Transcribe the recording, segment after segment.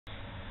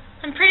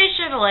I'm pretty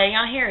sure the lighting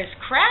out here is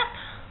crap,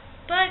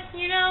 but,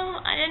 you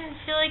know, I didn't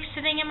feel like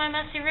sitting in my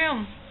messy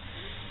room.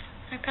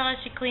 I probably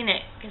should clean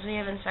it, because we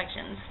have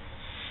inspections.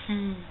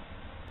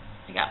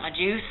 I got my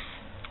juice.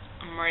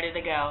 I'm ready to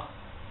go.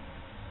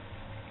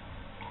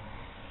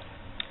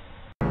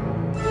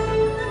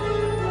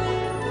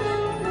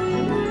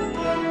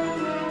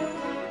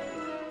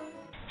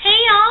 Hey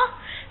y'all!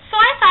 So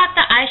I thought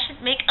that I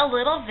should make a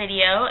little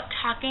video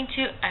talking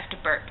to... I have to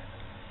burp.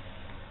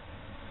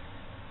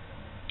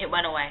 It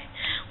went away.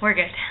 We're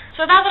good.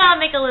 So I thought that I'll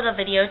make a little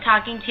video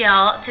talking to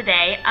y'all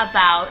today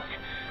about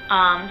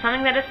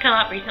something that has come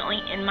up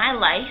recently in my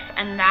life,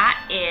 and that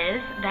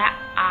is that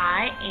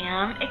I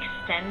am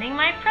extending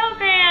my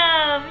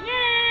program.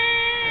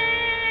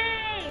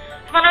 Yay!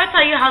 I thought I would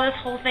tell you how this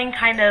whole thing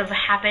kind of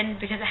happened,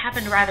 because it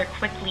happened rather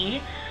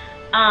quickly.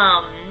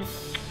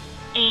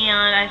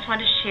 And I just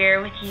wanted to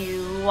share with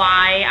you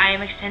why I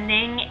am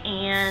extending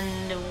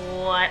and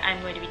what I'm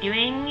going to be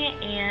doing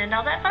and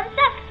all that fun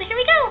stuff. So here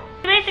we go.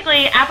 So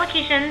basically,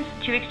 applications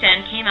to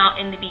extend came out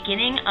in the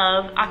beginning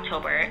of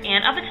October,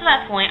 and up until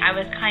that point, I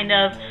was kind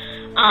of,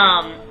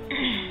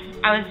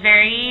 I was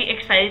very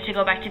excited to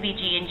go back to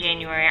BG in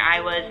January. I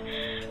was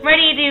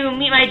ready to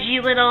meet my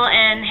G Little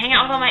and hang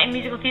out with all my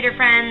musical theater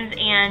friends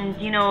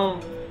and, you know,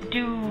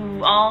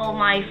 do all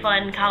my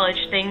fun college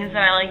things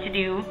that I like to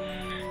do.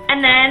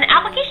 And then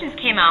applications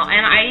came out,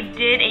 and I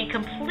did a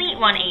complete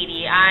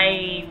 180.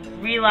 I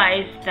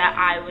realized that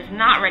I was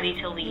not ready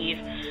to leave,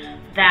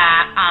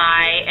 that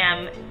I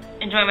am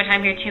enjoying my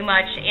time here too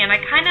much, and I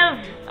kind of,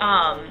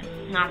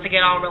 not to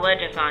get all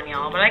religious on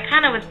y'all, but I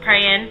kind of was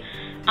praying,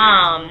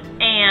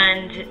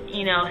 and,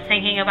 you know,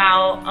 thinking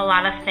about a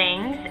lot of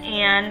things,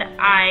 and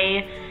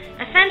I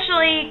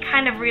essentially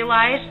kind of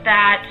realized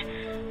that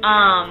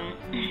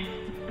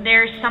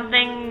there's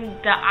something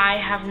that I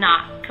have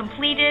not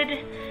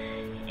completed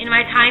in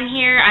my time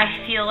here.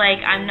 I feel like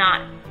I'm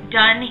not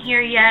done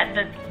here yet.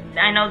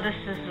 I know this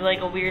is like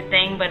a weird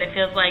thing, but it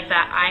feels like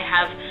that I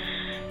have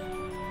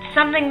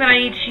something that I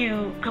need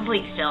to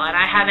complete still, and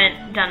I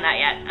haven't done that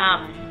yet.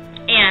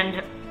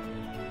 And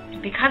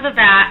because of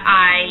that,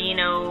 I, you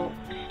know,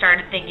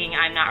 started thinking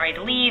I'm not ready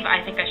to leave.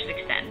 I think I should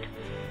extend.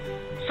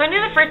 So I knew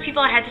the first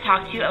people I had to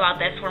talk to about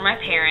this were my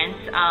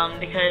parents,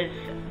 because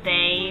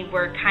they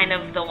were kind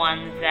of the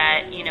ones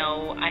that, you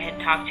know, I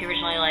had talked to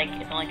originally, like,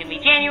 it's only going to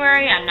be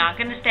January, I'm not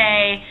going to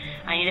stay,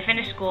 I need to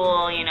finish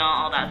school, you know,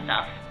 all that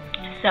stuff.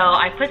 So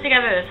I put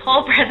together this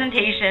whole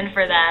presentation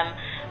for them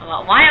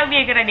about why it would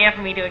be a good idea for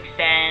me to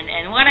extend,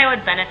 and what I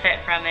would benefit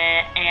from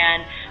it,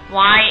 and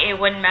why it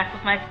wouldn't mess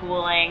with my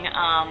schooling,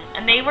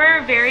 and they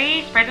were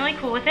very surprisingly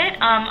cool with it.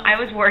 I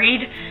was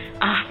worried,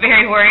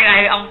 very worried.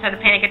 I almost had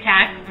a panic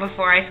attack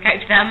before I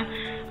Skyped them.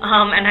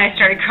 And I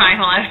started crying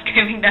while I was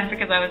Skyping them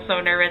because I was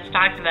so nervous to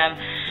talk to them.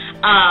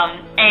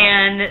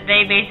 And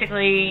they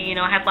basically, you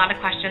know, had a lot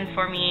of questions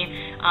for me,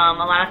 a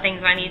lot of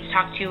things that I need to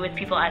talk to with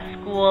people at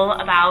school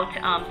about,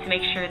 to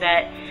make sure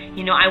that,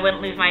 you know, I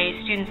wouldn't lose my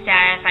student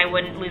status, I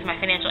wouldn't lose my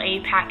financial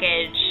aid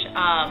package,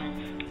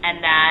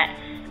 and that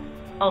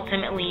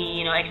ultimately,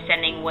 you know,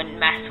 extending wouldn't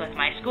mess with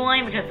my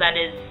schooling, because that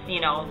is,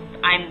 you know,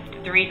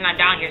 the reason I'm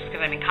down here is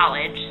because I'm in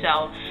college.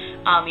 So,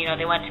 you know,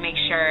 they wanted to make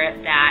sure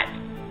that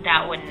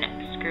that wouldn't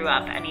screw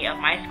up any of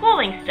my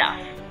schooling stuff.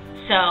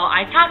 So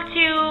I talked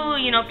to,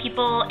 you know,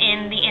 people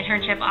in the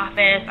internship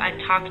office, I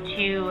talked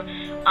to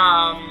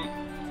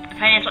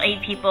financial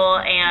aid people,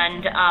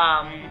 and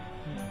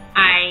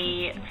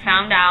I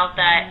found out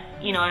that,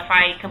 you know, if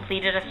I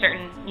completed a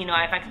certain, you know,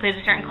 if I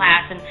completed a certain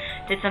class and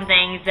did some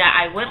things, that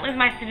I wouldn't lose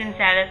my student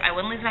status, I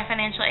wouldn't lose my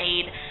financial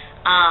aid,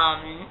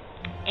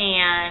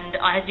 and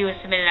all I had to do was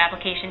submit an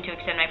application to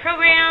extend my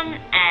program,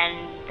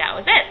 and that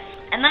was it.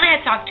 And then I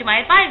had talked to my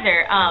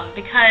advisor,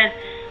 because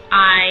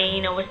I,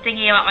 you know, was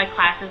thinking about my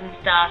classes and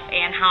stuff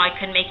and how I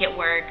could make it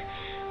work.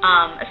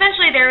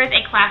 Essentially, there is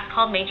a class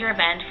called Major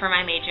Event for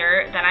my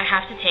major that I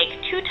have to take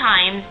 2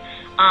 times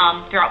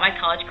throughout my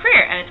college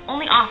career, and it's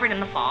only offered in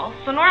the fall.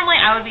 So normally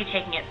I would be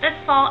taking it this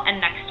fall and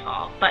next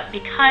fall, but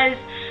because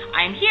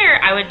I'm here,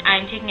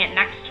 I'm taking it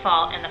next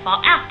fall and the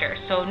fall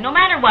after. So no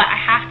matter what, I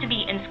have to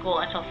be in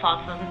school until fall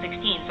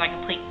 2016 so I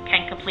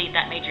can complete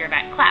that Major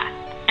Event class.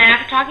 And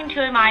after talking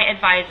to my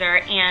advisor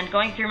and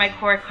going through my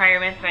core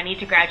requirements that I need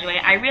to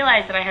graduate, I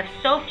realized that I have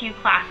so few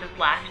classes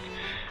left.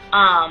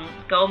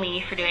 Go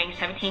me for doing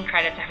 17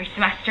 credits every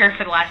semester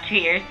for the last 2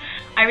 years.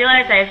 I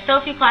realized I have so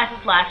few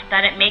classes left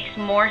that it makes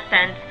more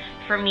sense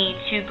for me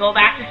to go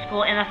back to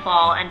school in the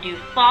fall and do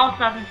fall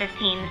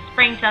 2015,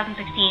 spring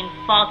 2016,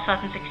 fall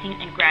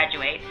 2016, and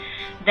graduate,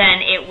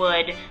 than it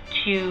would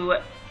to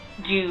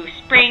do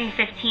spring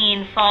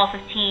 15, fall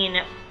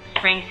 15,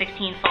 spring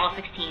 16, fall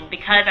 16,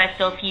 because I have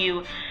so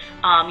few.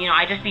 You know,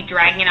 I'd just be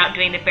dragging it out,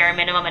 doing the bare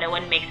minimum, and it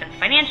wouldn't make sense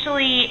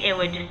financially. It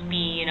would just be,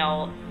 you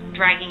know,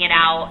 dragging it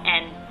out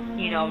and,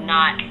 you know,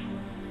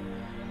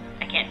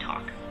 I can't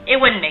talk. It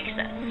wouldn't make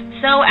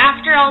sense. So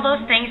after all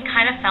those things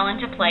kind of fell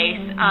into place,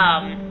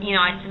 you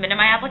know, I submitted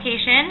my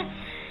application.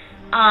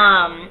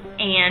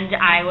 and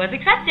I was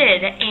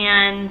accepted,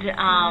 and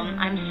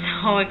I'm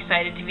so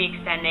excited to be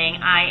extending.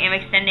 I am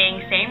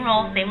extending same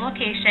role, same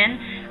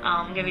location.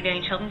 I'm going to be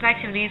doing children's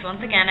activities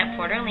once again at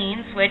Port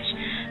Orleans, which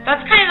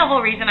that's kind of the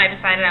whole reason I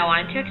decided I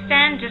wanted to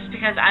extend, just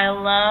because I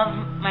love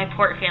my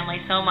Port family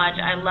so much.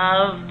 I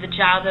love the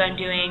job that I'm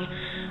doing.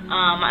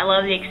 I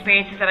love the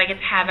experiences that I get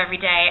to have every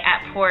day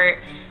at Port,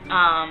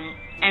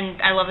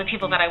 and I love the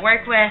people that I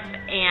work with,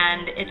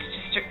 and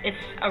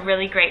it's a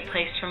really great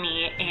place for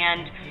me.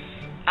 And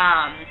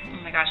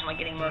oh my gosh, I'm like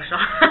getting emotional.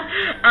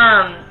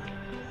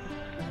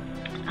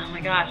 Oh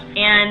my gosh.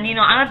 And you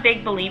know, I'm a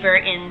big believer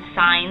in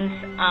signs,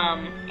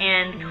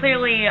 and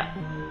clearly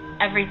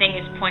everything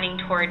is pointing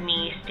toward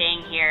me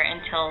staying here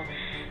until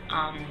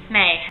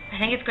May. I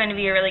think it's going to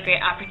be a really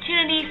great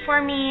opportunity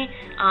for me,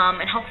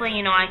 and hopefully,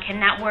 you know, I can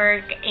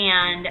network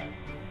and,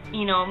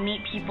 you know,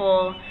 meet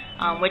people,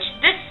 which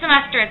this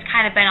semester it's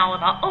kind of been all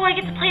about, oh, I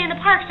get to play in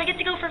the parks, I get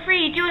to go for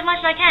free, do as much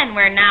as I can,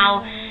 where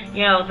now,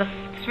 you know, the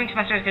spring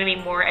semester is going to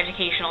be more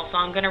educational, so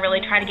I'm going to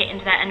really try to get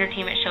into that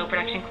entertainment show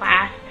production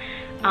class.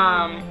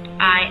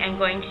 I am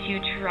going to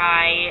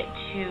try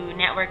to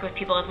network with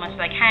people as much as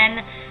I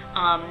can,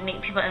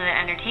 meet people in the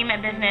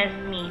entertainment business,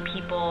 meet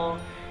people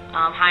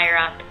higher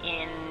up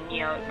in,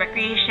 you know,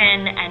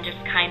 recreation, and just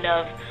kind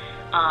of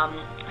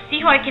see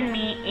who I can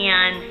meet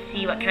and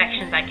see what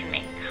connections I can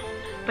make.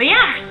 But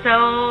yeah,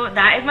 so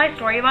that is my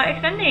story about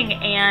extending,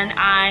 and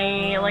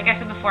like I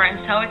said before,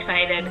 I'm so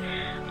excited.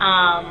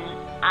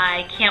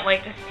 I can't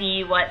wait to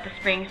see what the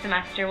spring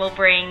semester will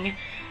bring.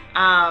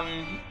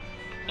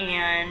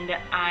 And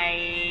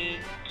I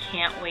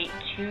can't wait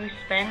to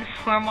spend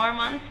 4 more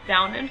months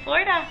down in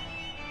Florida.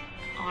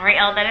 Alright,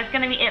 y'all, that is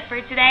going to be it for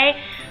today.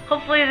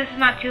 Hopefully this is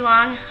not too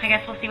long. I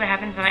guess we'll see what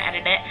happens when I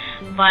edit it.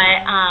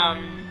 But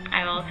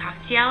I will talk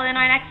to y'all in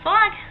our next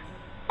vlog.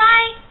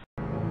 Bye!